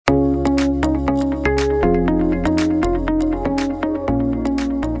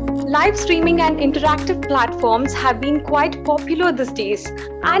Live streaming and interactive platforms have been quite popular these days,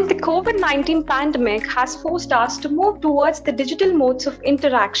 and the COVID-19 pandemic has forced us to move towards the digital modes of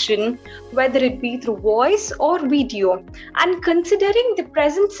interaction, whether it be through voice or video. And considering the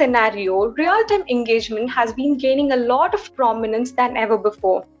present scenario, real-time engagement has been gaining a lot of prominence than ever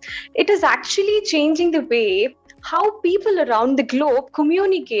before. It is actually changing the way how people around the globe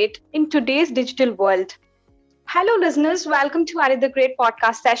communicate in today's digital world. Hello, listeners. Welcome to another great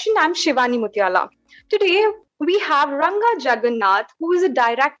podcast session. I'm Shivani Muthyala. Today, we have Ranga Jagannath, who is a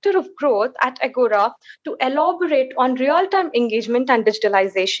director of growth at Agora, to elaborate on real-time engagement and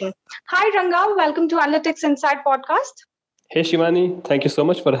digitalization. Hi, Ranga. Welcome to Analytics Inside podcast. Hey, Shivani. Thank you so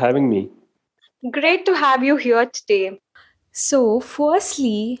much for having me. Great to have you here today. So,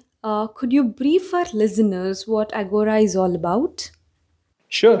 firstly, could you brief our listeners what Agora is all about?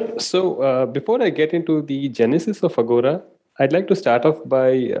 Sure. So before I get into the genesis of Agora, I'd like to start off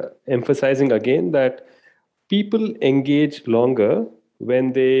by emphasizing again that people engage longer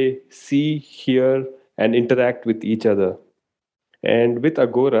when they see, hear, and interact with each other. And with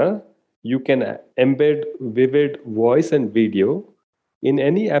Agora, you can embed vivid voice and video in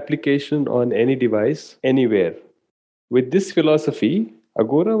any application on any device, anywhere. With this philosophy,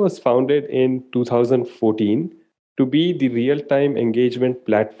 Agora was founded in 2014 to be the real-time engagement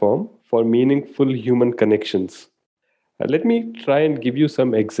platform for meaningful human connections. Let me try and give you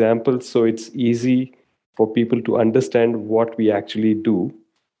some examples so it's easy for people to understand what we actually do.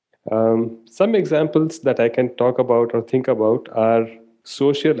 Some examples that I can talk about or think about are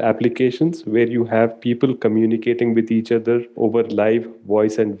social applications where you have people communicating with each other over live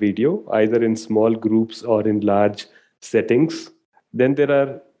voice and video, either in small groups or in large settings. Then there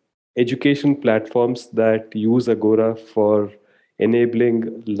are education platforms that use Agora for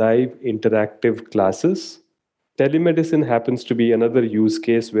enabling live interactive classes. Telemedicine happens to be another use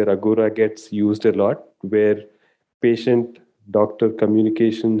case where Agora gets used a lot, where patient-doctor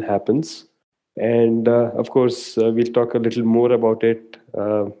communication happens. And of course, we'll talk a little more about it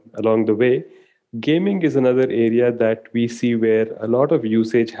along the way. Gaming is another area that we see where a lot of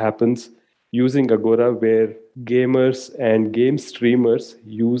usage happens using Agora, where gamers and game streamers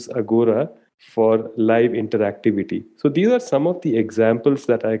use Agora for live interactivity. So these are some of the examples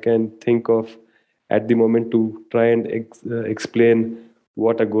that I can think of at the moment to try and explain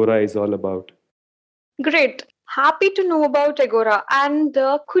what Agora is all about. Great. Happy to know about Agora. And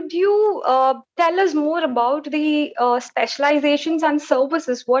could you tell us more about the specializations and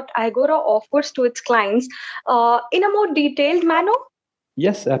services what Agora offers to its clients in a more detailed manner?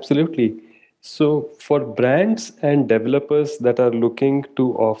 Yes, absolutely. So, for brands and developers that are looking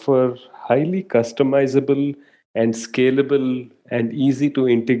to offer highly customizable and scalable and easy to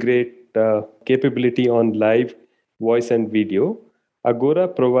integrate capability on live voice and video, Agora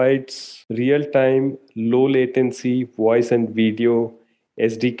provides real time, low latency voice and video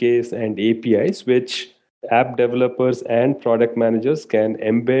SDKs and APIs, which app developers and product managers can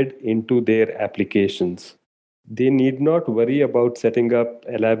embed into their applications. They need not worry about setting up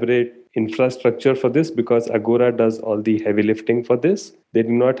elaborate infrastructure for this because Agora does all the heavy lifting for this. They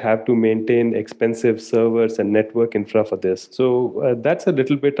do not have to maintain expensive servers and network infra for this. So that's a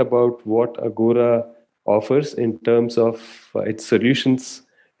little bit about what Agora offers in terms of its solutions.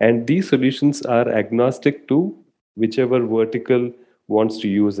 And these solutions are agnostic to whichever vertical wants to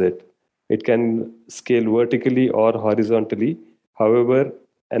use it. It can scale vertically or horizontally. However,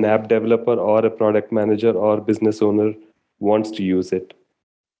 an app developer or a product manager or business owner wants to use it.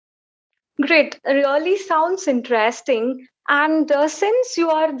 Great. Really sounds interesting. And since you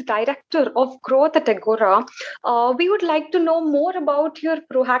are the director of growth at Agora, we would like to know more about your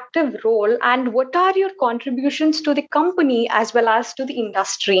proactive role and what are your contributions to the company as well as to the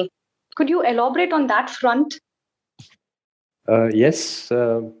industry. Could you elaborate on that front? Yes,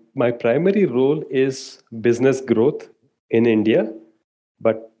 my primary role is business growth in India.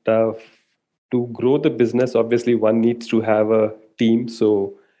 But to grow the business, obviously, one needs to have a team.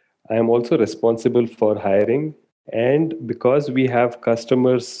 So I am also responsible for hiring. And because we have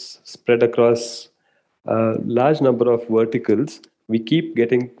customers spread across a large number of verticals, we keep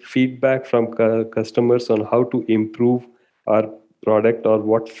getting feedback from customers on how to improve our product or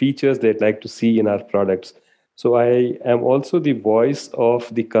what features they'd like to see in our products. So I am also the voice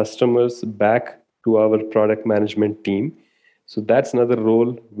of the customers back to our product management team. So that's another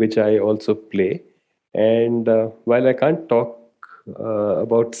role which I also play. And while I can't talk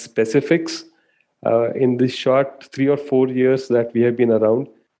about specifics, in the short 3 or 4 years that we have been around,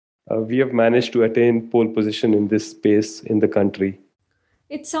 we have managed to attain pole position in this space in the country.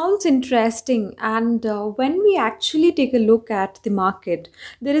 It sounds interesting, and when we actually take a look at the market,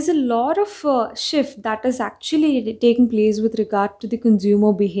 there is a lot of shift that is actually taking place with regard to the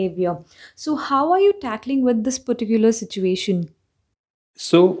consumer behavior. So, how are you tackling with this particular situation?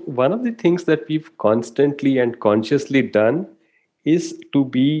 So, one of the things that we've constantly and consciously done is to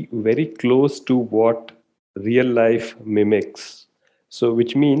be very close to what real life mimics. So,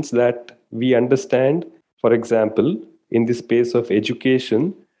 which means that we understand, for example, in the space of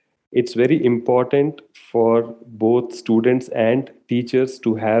education, it's very important for both students and teachers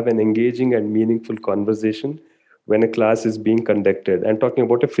to have an engaging and meaningful conversation when a class is being conducted. And talking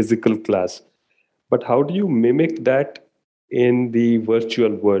about a physical class, but how do you mimic that in the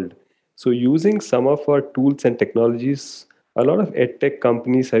virtual world? So, using some of our tools and technologies, a lot of edtech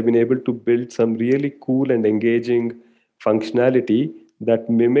companies have been able to build some really cool and engaging functionality that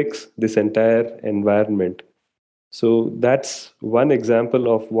mimics this entire environment. So that's one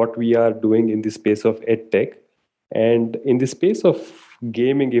example of what we are doing in the space of edtech. And in the space of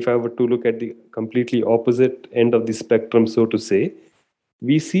gaming, if I were to look at the completely opposite end of the spectrum, so to say,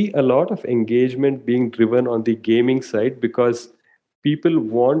 we see a lot of engagement being driven on the gaming side because people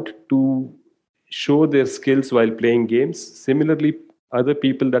want to show their skills while playing games. Similarly, other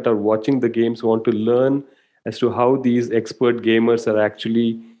people that are watching the games want to learn as to how these expert gamers are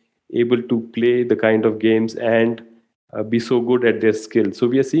actually able to play the kind of games and be so good at their skills. So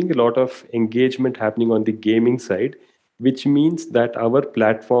we are seeing a lot of engagement happening on the gaming side, which means that our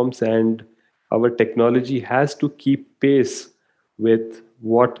platforms and our technology has to keep pace with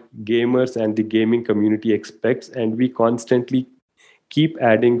what gamers and the gaming community expects, and we constantly keep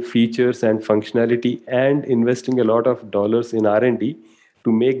adding features and functionality and investing a lot of dollars in R&D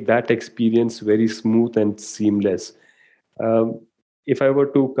to make that experience very smooth and seamless. um, if I were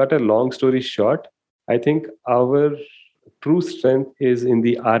to cut a long story short, I think our true strength is in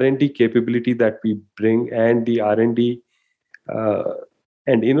the R&D capability that we bring and the R&D uh,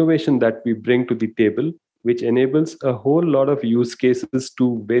 and innovation that we bring to the table, which enables a whole lot of use cases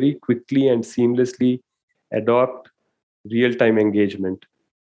to very quickly and seamlessly adopt real time engagement.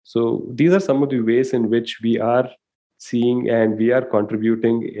 So, these are some of the ways in which we are seeing and we are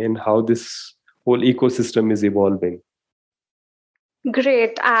contributing in how this whole ecosystem is evolving.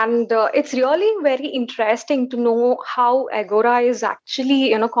 Great, and it's really very interesting to know how Agora is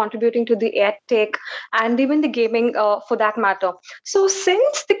actually, contributing to the ed tech and even the gaming, for that matter. So,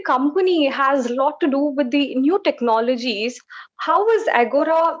 since the company has a lot to do with the new technologies, how is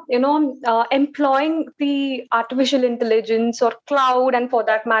Agora, employing the artificial intelligence or cloud, and for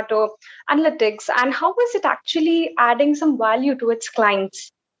that matter, analytics, and how is it actually adding some value to its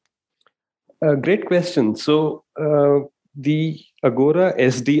clients? Great question. So, the Agora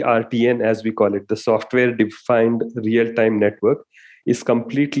SDRTN, as we call it, the software defined real time network, is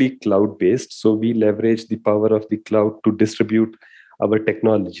completely cloud based. So, we leverage the power of the cloud to distribute our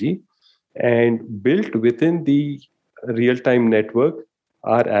technology. And built within the real time network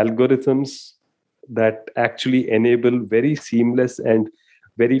are algorithms that actually enable very seamless and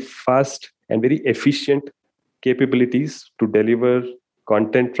very fast and very efficient capabilities to deliver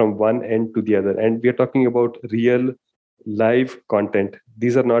content from one end to the other. And we are talking about real live content.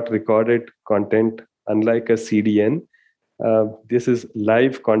 These are not recorded content, unlike a CDN. This is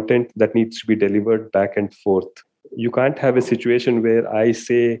live content that needs to be delivered back and forth. You can't have a situation where I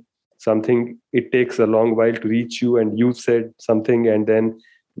say something, it takes a long while to reach you, and you said something, and then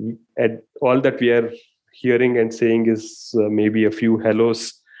at all that we are hearing and saying is maybe a few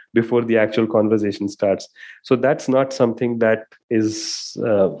hellos before the actual conversation starts. So that's not something that is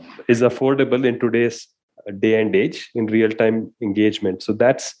affordable in today's day and age in real time engagement. So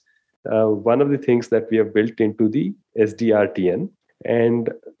that's one of the things that we have built into the SDRTN.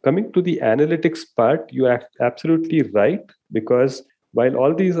 And coming to the analytics part, you are absolutely right, because while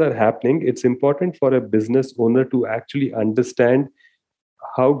all these are happening, it's important for a business owner to actually understand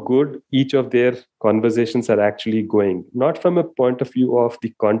how good each of their conversations are actually going, not from a point of view of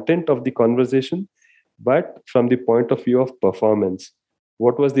the content of the conversation, but from the point of view of performance.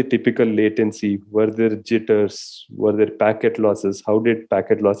 What was the typical latency? Were there jitters? Were there packet losses? How did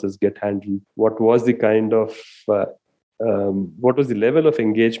packet losses get handled? What was the kind of what was the level of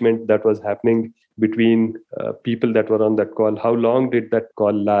engagement that was happening between people that were on that call? How long did that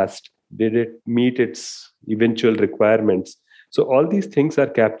call last? Did it meet its eventual requirements? So all these things are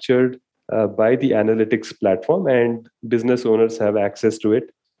captured by the analytics platform, and business owners have access to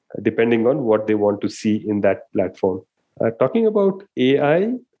it depending on what they want to see in that platform. Talking about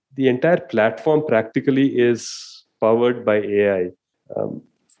AI, the entire platform practically is powered by AI. Um,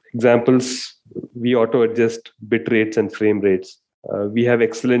 Examples, we auto adjust bit rates and frame rates. We have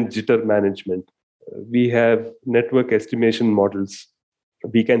excellent jitter management. We have network estimation models.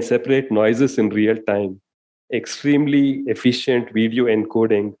 We can separate noises in real time, extremely efficient video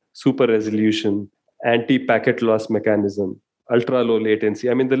encoding, super resolution, anti packet loss mechanism, ultra low latency.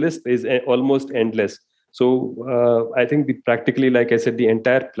 I mean, the list is almost endless. So I think practically, like I said, the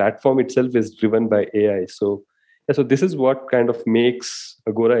entire platform itself is driven by AI. So, yeah, so this is what kind of makes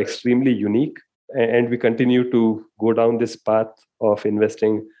Agora extremely unique. And we continue to go down this path of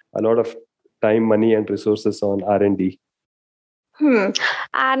investing a lot of time, money, and resources on R&D.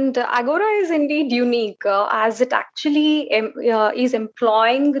 And Agora is indeed unique as it actually is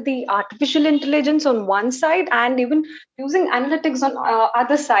employing the artificial intelligence on one side and even using analytics on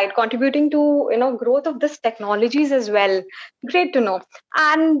other side, contributing to growth of this technologies as well. Great to know.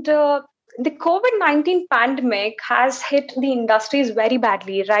 And the COVID-19 pandemic has hit the industries very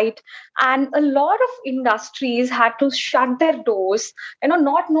badly, right? And a lot of industries had to shut their doors,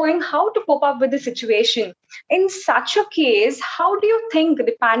 not knowing how to cope up with the situation. In such a case, how do you think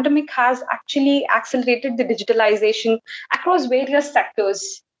the pandemic has actually accelerated the digitalization across various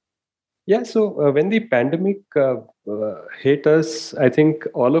sectors? Yeah, so when the pandemic hit us, I think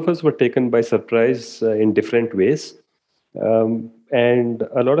all of us were taken by surprise in different ways. And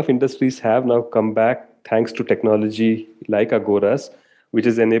a lot of industries have now come back thanks to technology like Agoras, which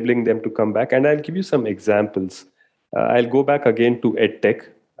is enabling them to come back. And I'll give you some examples. I'll go back again to EdTech.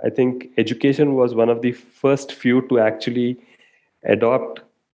 I think education was one of the first few to actually adopt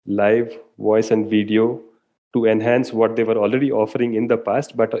live voice and video to enhance what they were already offering in the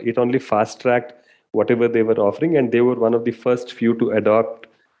past, but it only fast tracked whatever they were offering. And they were one of the first few to adopt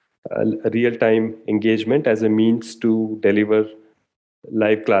real time engagement as a means to deliver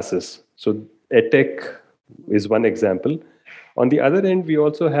live classes. So, edtech is one example. On the other end, we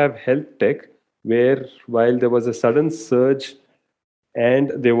also have health tech, where while there was a sudden surge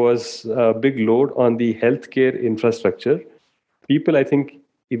and there was a big load on the healthcare infrastructure, people, I think,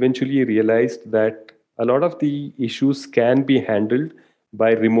 eventually realized that a lot of the issues can be handled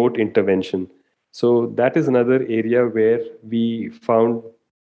by remote intervention. So that is another area where we found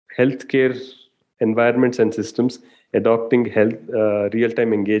healthcare environments and systems adopting health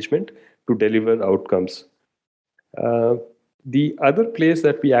real-time engagement to deliver outcomes. Uh, the other place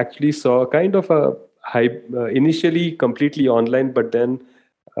that we actually saw kind of a initially completely online, but then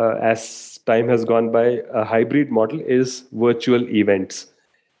as time has gone by, a hybrid model is virtual events.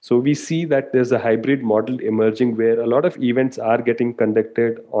 So we see that there's a hybrid model emerging where a lot of events are getting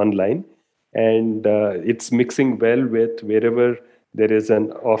conducted online, and it's mixing well with wherever there is an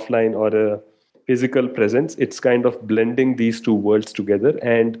offline or a physical presence. It's kind of blending these two worlds together,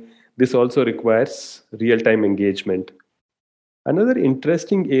 and this also requires real time engagement. Another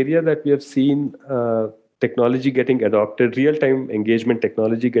interesting area that we have seen technology getting adopted, real time engagement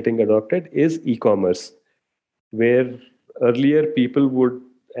technology getting adopted, is e commerce, where earlier people would,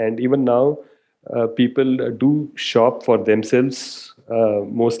 and even now, people do shop for themselves,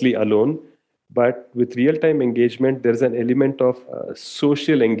 mostly alone. But with real time engagement, there's an element of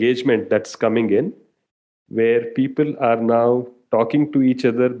social engagement that's coming in, where people are now talking to each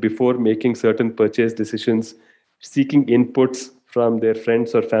other before making certain purchase decisions, seeking inputs from their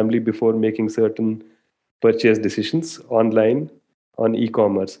friends or family before making certain purchase decisions online on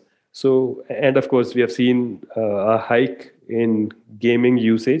e-commerce. So, and of course, we have seen a hike in gaming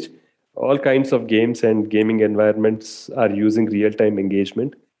usage. All kinds of games and gaming environments are using real-time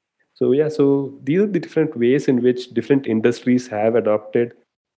engagement. So yeah, so these are the different ways in which different industries have adopted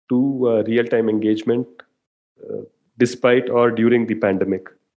to real-time engagement uh, despite or during the pandemic.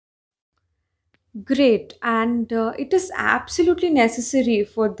 Great, and it is absolutely necessary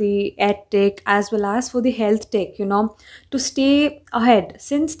for the ed tech as well as for the health tech, to stay ahead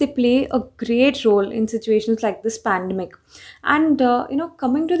since they play a great role in situations like this pandemic. And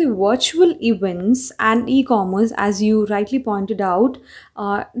coming to the virtual events and e-commerce, as you rightly pointed out,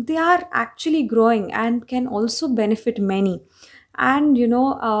 they are actually growing and can also benefit many. And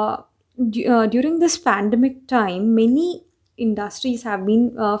during this pandemic time, many industries have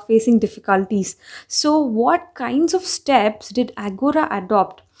been facing difficulties. So, what kinds of steps did Agora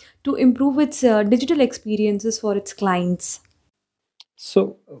adopt to improve its digital experiences for its clients?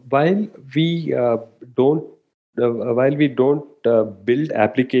 So we don't while we don't build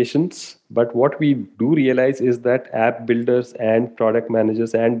applications, but what we do realize is that app builders and product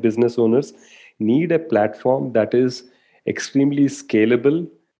managers and business owners need a platform that is extremely scalable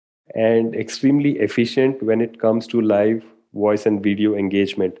and extremely efficient when it comes to live voice and video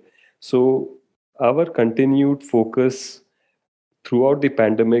engagement. So our continued focus throughout the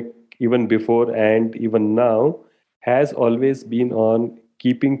pandemic, even before and even now, has always been on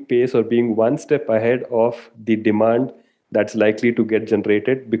keeping pace or being one step ahead of the demand that's likely to get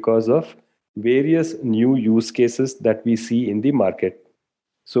generated because of various new use cases that we see in the market.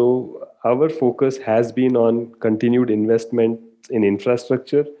 So, our focus has been on continued investments in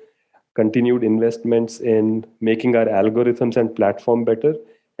infrastructure, continued investments in making our algorithms and platform better,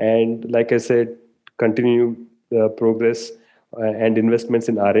 and like I said, continued progress and investments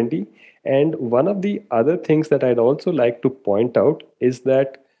in R&D. And one of the other things that I'd also like to point out is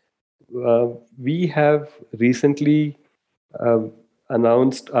that we have recently uh,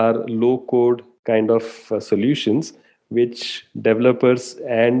 announced our low code kind of solutions, which developers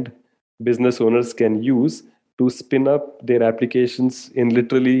and business owners can use to spin up their applications in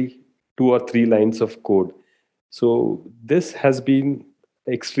literally 2 or 3 lines of code. So, this has been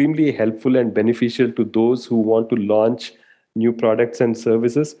extremely helpful and beneficial to those who want to launch new products and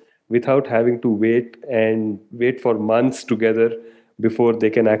services without having to wait for months together before they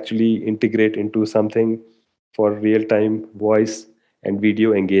can actually integrate into something for real time voice and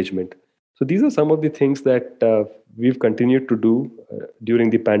video engagement. So, these are some of the things that we've continued to do during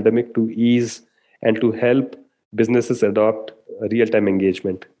the pandemic to ease and to help businesses adopt real time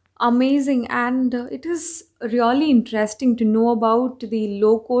engagement. Amazing, and it is really interesting to know about the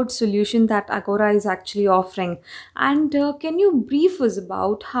low code solution that Agora is actually offering. And can you brief us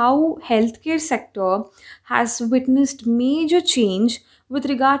about how healthcare sector has witnessed major change with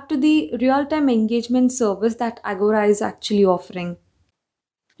regard to the real time engagement service that Agora is actually offering?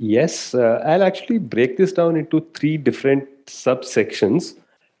 Yes, I'll actually break this down into three different subsections.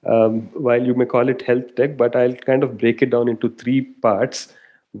 While you may call it health tech, but I'll kind of break it down into three parts.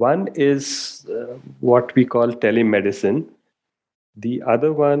 One is what we call telemedicine. The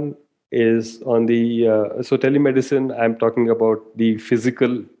other one is on the so telemedicine. I'm talking about the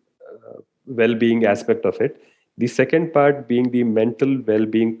physical well-being aspect of it, the second part being the mental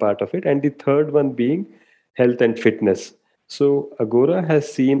well-being part of it, and the third one being health and fitness. So Agora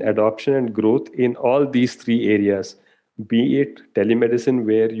has seen adoption and growth in all these three areas, be it telemedicine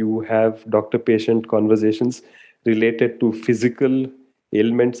where you have doctor patient conversations related to physical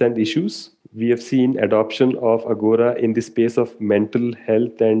ailments and issues. We have seen adoption of Agora in the space of mental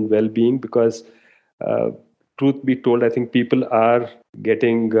health and well-being because uh, truth be told, I think people are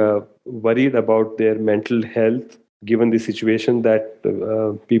getting worried about their mental health given the situation that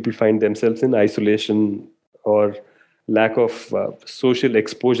people find themselves in isolation or lack of social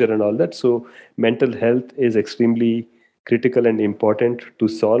exposure and all that. So, mental health is extremely critical and important to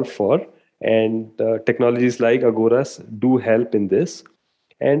solve for. And technologies like Agoras do help in this.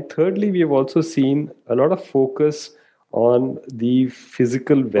 And thirdly, we have also seen a lot of focus on the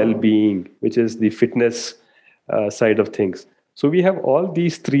physical well being, which is the fitness side of things. So we have all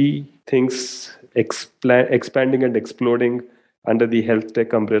these three things expanding and exploding under the health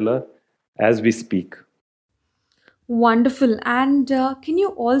tech umbrella as we speak. Wonderful. And can you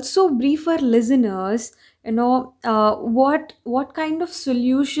also brief our listeners, what kind of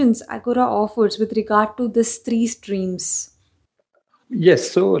solutions Agora offers with regard to these three streams?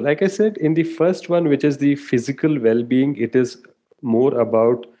 Yes. So, like I said, in the first one, which is the physical well being, it is more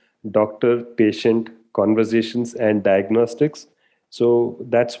about doctor patient conversations and diagnostics. So,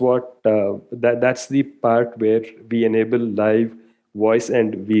 that's the part where we enable live voice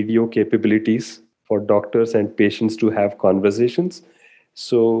and video capabilities for doctors and patients to have conversations.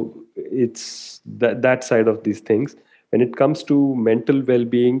 So, it's that side of these things. When it comes to mental well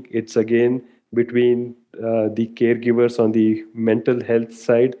being, it's again between the caregivers on the mental health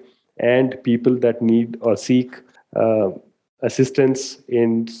side and people that need or seek uh, assistance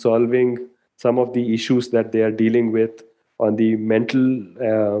in solving some of the issues that they are dealing with on the mental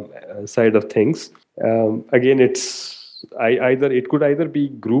side of things. Again, either it could either be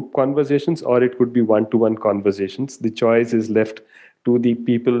group conversations or it could be one-to-one conversations. The choice is left to the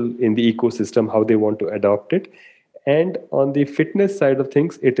people in the ecosystem how they want to adopt it. And on the fitness side of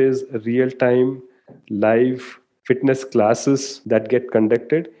things, it is real time live fitness classes that get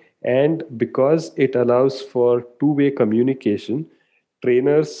conducted. And because it allows for two-way communication,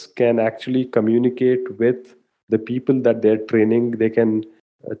 trainers can actually communicate with the people that they're training. They can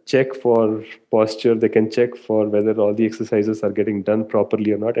check for posture, they can check for whether all the exercises are getting done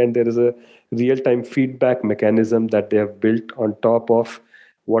properly or not. And there is a real time feedback mechanism that they have built on top of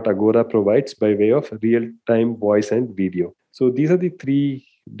what Agora provides by way of real time voice and video. So these are the three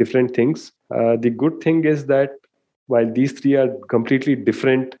different things. The good thing is that while these three are completely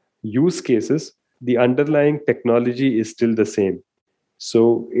different use cases, the underlying technology is still the same.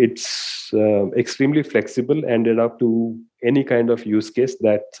 So it's extremely flexible and adapt to any kind of use case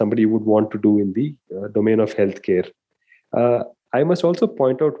that somebody would want to do in the domain of healthcare. Uh, I must also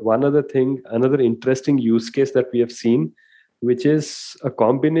point out one other thing, another interesting use case that we have seen, which is a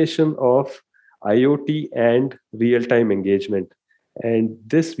combination of IoT and real time engagement. And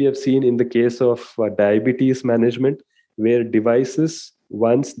this we have seen in the case of diabetes management, where devices,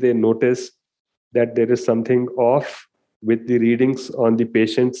 once they notice that there is something off with the readings on the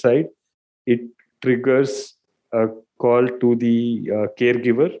patient side, it triggers a call to the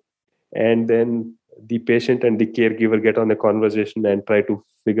caregiver, and then the patient and the caregiver get on a conversation and try to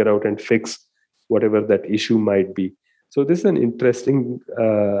figure out and fix whatever that issue might be. So this is an interesting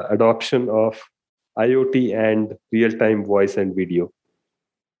adoption of IoT and real-time voice and video.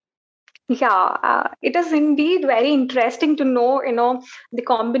 Yeah, it is indeed very interesting to know, the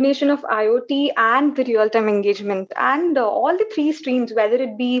combination of IoT and the real-time engagement, and all the three streams, whether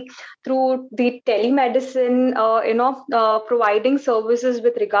it be through the telemedicine, providing services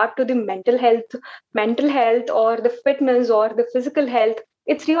with regard to the mental health, or the fitness, or the physical health.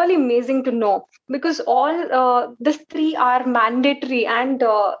 It's really amazing to know, because all these three are mandatory, and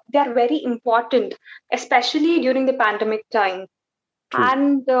they are very important, especially during the pandemic time. True.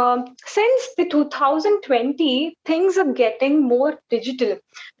 And since the 2020, things are getting more digital,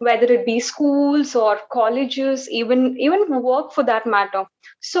 whether it be schools or colleges, even work for that matter.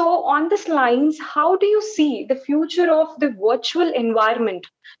 So, on this lines, how do you see the future of the virtual environment?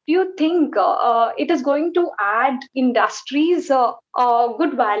 Do you think it is going to add industries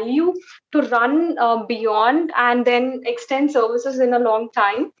good value to run beyond and then extend services in a long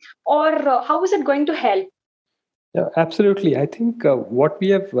time, or how is it going to help? Yeah, absolutely. I think what we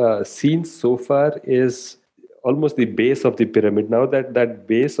have seen so far is almost the base of the pyramid. Now that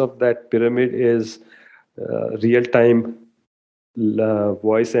base of that pyramid is real-time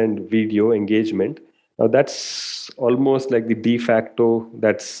voice and video engagement. Now that's almost like the de facto.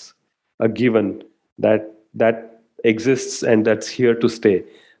 That's a given that exists and that's here to stay.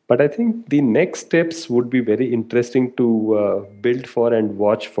 But I think the next steps would be very interesting to build for and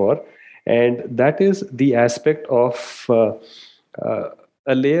watch for, and that is the aspect of uh,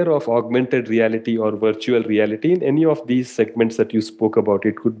 a layer of augmented reality or virtual reality in any of these segments that you spoke about.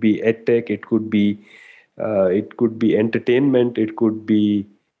 It could be edtech, it could be entertainment, it could be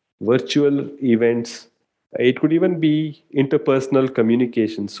virtual events, it could even be interpersonal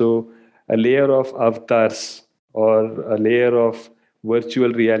communication. So a layer of avatars or a layer of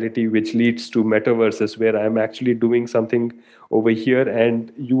virtual reality which leads to metaverses, where I'm actually doing something over here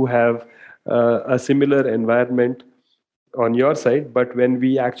and you have a similar environment on your side, but when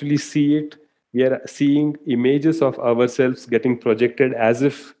we actually see it, we are seeing images of ourselves getting projected as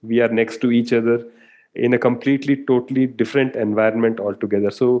if we are next to each other in a completely totally different environment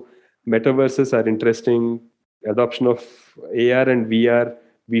altogether. So metaverses are interesting. Adoption of AR and VR,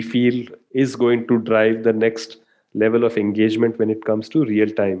 we feel, is going to drive the next level of engagement when it comes to real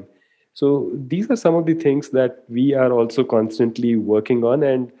time. So these are some of the things that we are also constantly working on,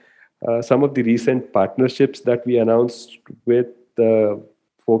 and some of the recent partnerships that we announced with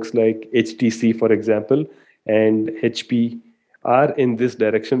folks like HTC, for example, and HP are in this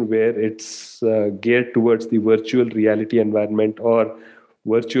direction, where it's geared towards the virtual reality environment or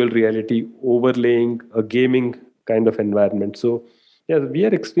virtual reality overlaying a gaming kind of environment. So, yeah, we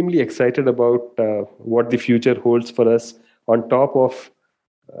are extremely excited about what the future holds for us on top of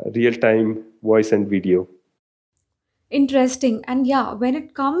real time voice and video. Interesting. And yeah, when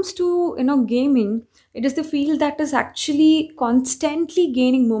it comes to, gaming, it is the field that is actually constantly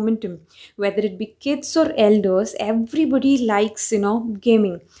gaining momentum. Whether it be kids or elders, everybody likes,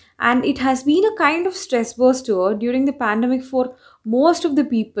 gaming. And it has been a kind of stress buster during the pandemic for most of the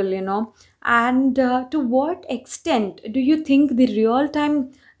people. And to what extent do you think the real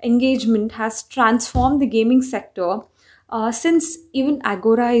time engagement has transformed the gaming sector, since even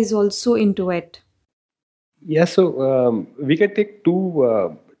Agora is also into it? Yeah, so we can take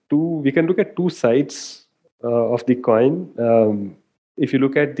two. We can look at two sides of the coin. If you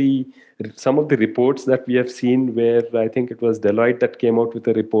look at the some of the reports that we have seen, where I think it was Deloitte that came out with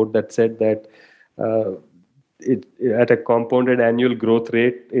a report that said that uh, it at a compounded annual growth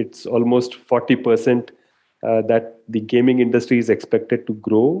rate, it's almost 40% that the gaming industry is expected to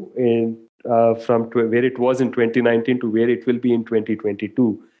grow in where it was in 2019 to where it will be in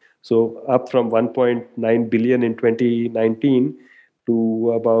 2022. So up from 1.9 billion in 2019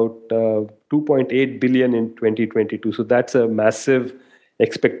 to about 2.8 billion in 2022. So that's a massive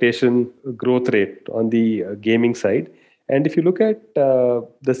expectation growth rate on the gaming side. And if you look at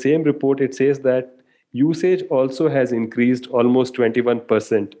the same report, it says that usage also has increased almost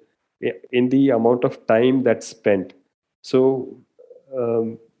 21% in the amount of time that's spent. So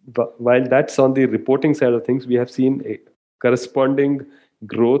while that's on the reporting side of things, we have seen a corresponding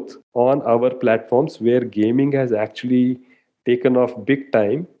growth on our platforms where gaming has actually taken off big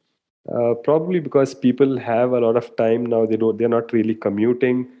time. Probably because people have a lot of time now. They're not really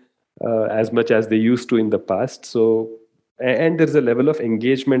commuting as much as they used to in the past. So, and there's a level of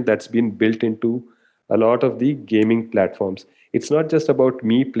engagement that's been built into a lot of the gaming platforms. It's not just about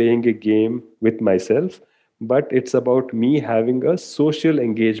me playing a game with myself, but it's about me having a social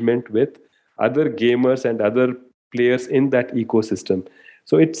engagement with other gamers and other players in that ecosystem.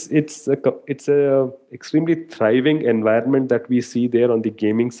 So it's a extremely thriving environment that we see there on the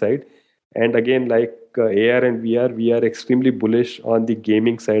gaming side. And again, like AR and VR, we are extremely bullish on the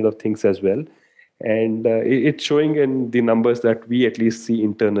gaming side of things as well. And it's showing in the numbers that we at least see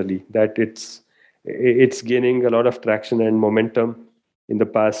internally that it's gaining a lot of traction and momentum in the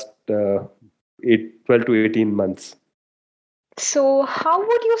past 12 to 18 months. So, how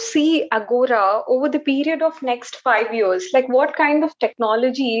would you see Agora over the period of next 5 years? Like, what kind of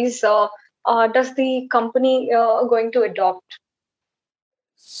technologies does the company going to adopt?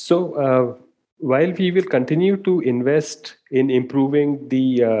 So, while we will continue to invest in improving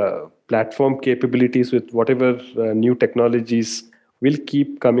the platform capabilities with whatever new technologies will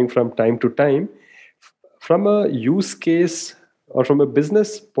keep coming from time to time, from a use case or from a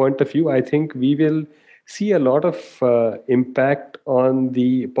business point of view, I think we will see a lot of impact on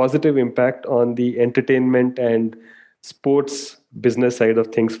the positive impact on the entertainment and sports business side of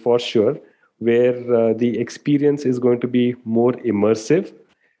things for sure, where the experience is going to be more immersive.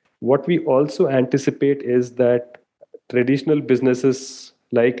 What we also anticipate is that traditional businesses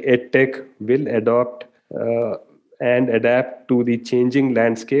like edtech will adopt and adapt to the changing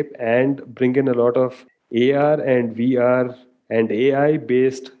landscape and bring in a lot of AR and VR and AI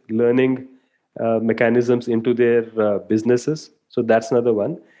based learning mechanisms into their businesses. So that's another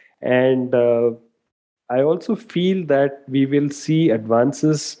one. And I also feel that we will see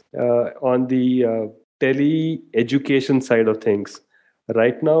advances on the tele education side of things.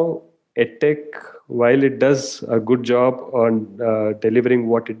 Right now, EdTech, while it does a good job on delivering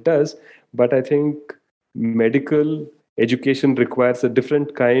what it does, but I think medical education requires a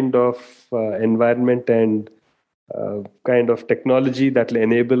different kind of environment and kind of technology that will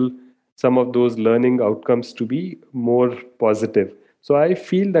enable some of those learning outcomes to be more positive. So I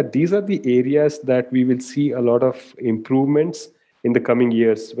feel that these are the areas that we will see a lot of improvements in the coming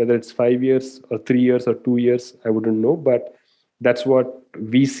years, whether it's 5 years or 3 years or 2 years, I wouldn't know, but that's what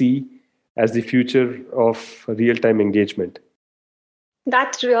we see as the future of real time engagement.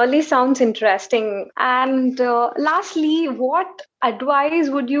 That really sounds interesting. And lastly, what advice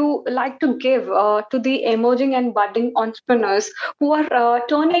would you like to give to the emerging and budding entrepreneurs who are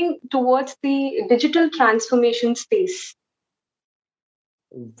turning towards the digital transformation space?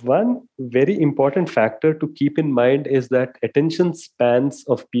 One very important factor to keep in mind is that attention spans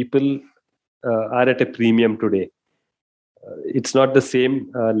of people are at a premium today. It's not the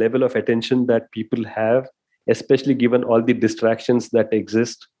same level of attention that people have, especially given all the distractions that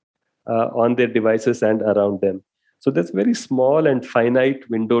exist on their devices and around them. So there's a very small and finite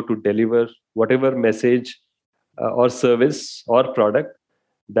window to deliver whatever message or service or product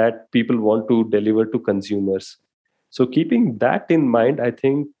that people want to deliver to consumers. So keeping that in mind, I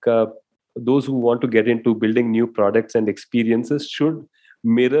think those who want to get into building new products and experiences should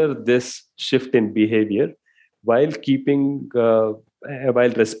mirror this shift in behavior while keeping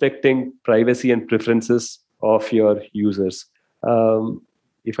while respecting privacy and preferences of your users.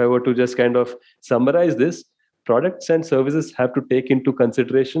 If I were to just kind of summarize this, products and services have to take into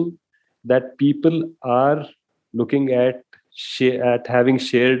consideration that people are looking at having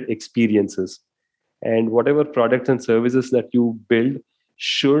shared experiences, and whatever products and services that you build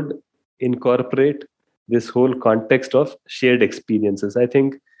should incorporate this whole context of shared experiences. I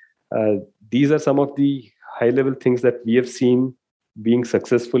think uh, these are some of the high level things that we have seen being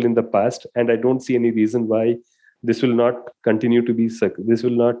successful in the past, and I don't see any reason why this will not continue to be this will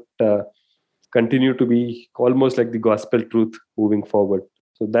not continue to be almost like the gospel truth moving forward.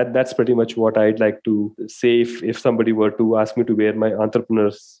 So that's pretty much what I'd like to say if somebody were to ask me to wear my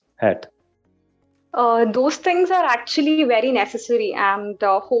entrepreneur's hat. Those things are actually very necessary, and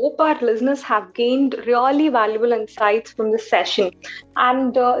hope our listeners have gained really valuable insights from this session.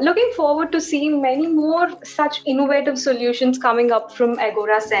 And looking forward to seeing many more such innovative solutions coming up from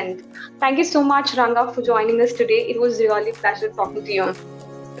Agora's end. Thank you so much, Ranga, for joining us today. It was really a pleasure talking to you.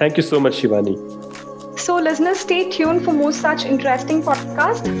 Thank you so much, Shivani. So, listeners, stay tuned for more such interesting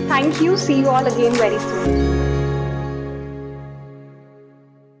podcasts. Thank you. See you all again very soon.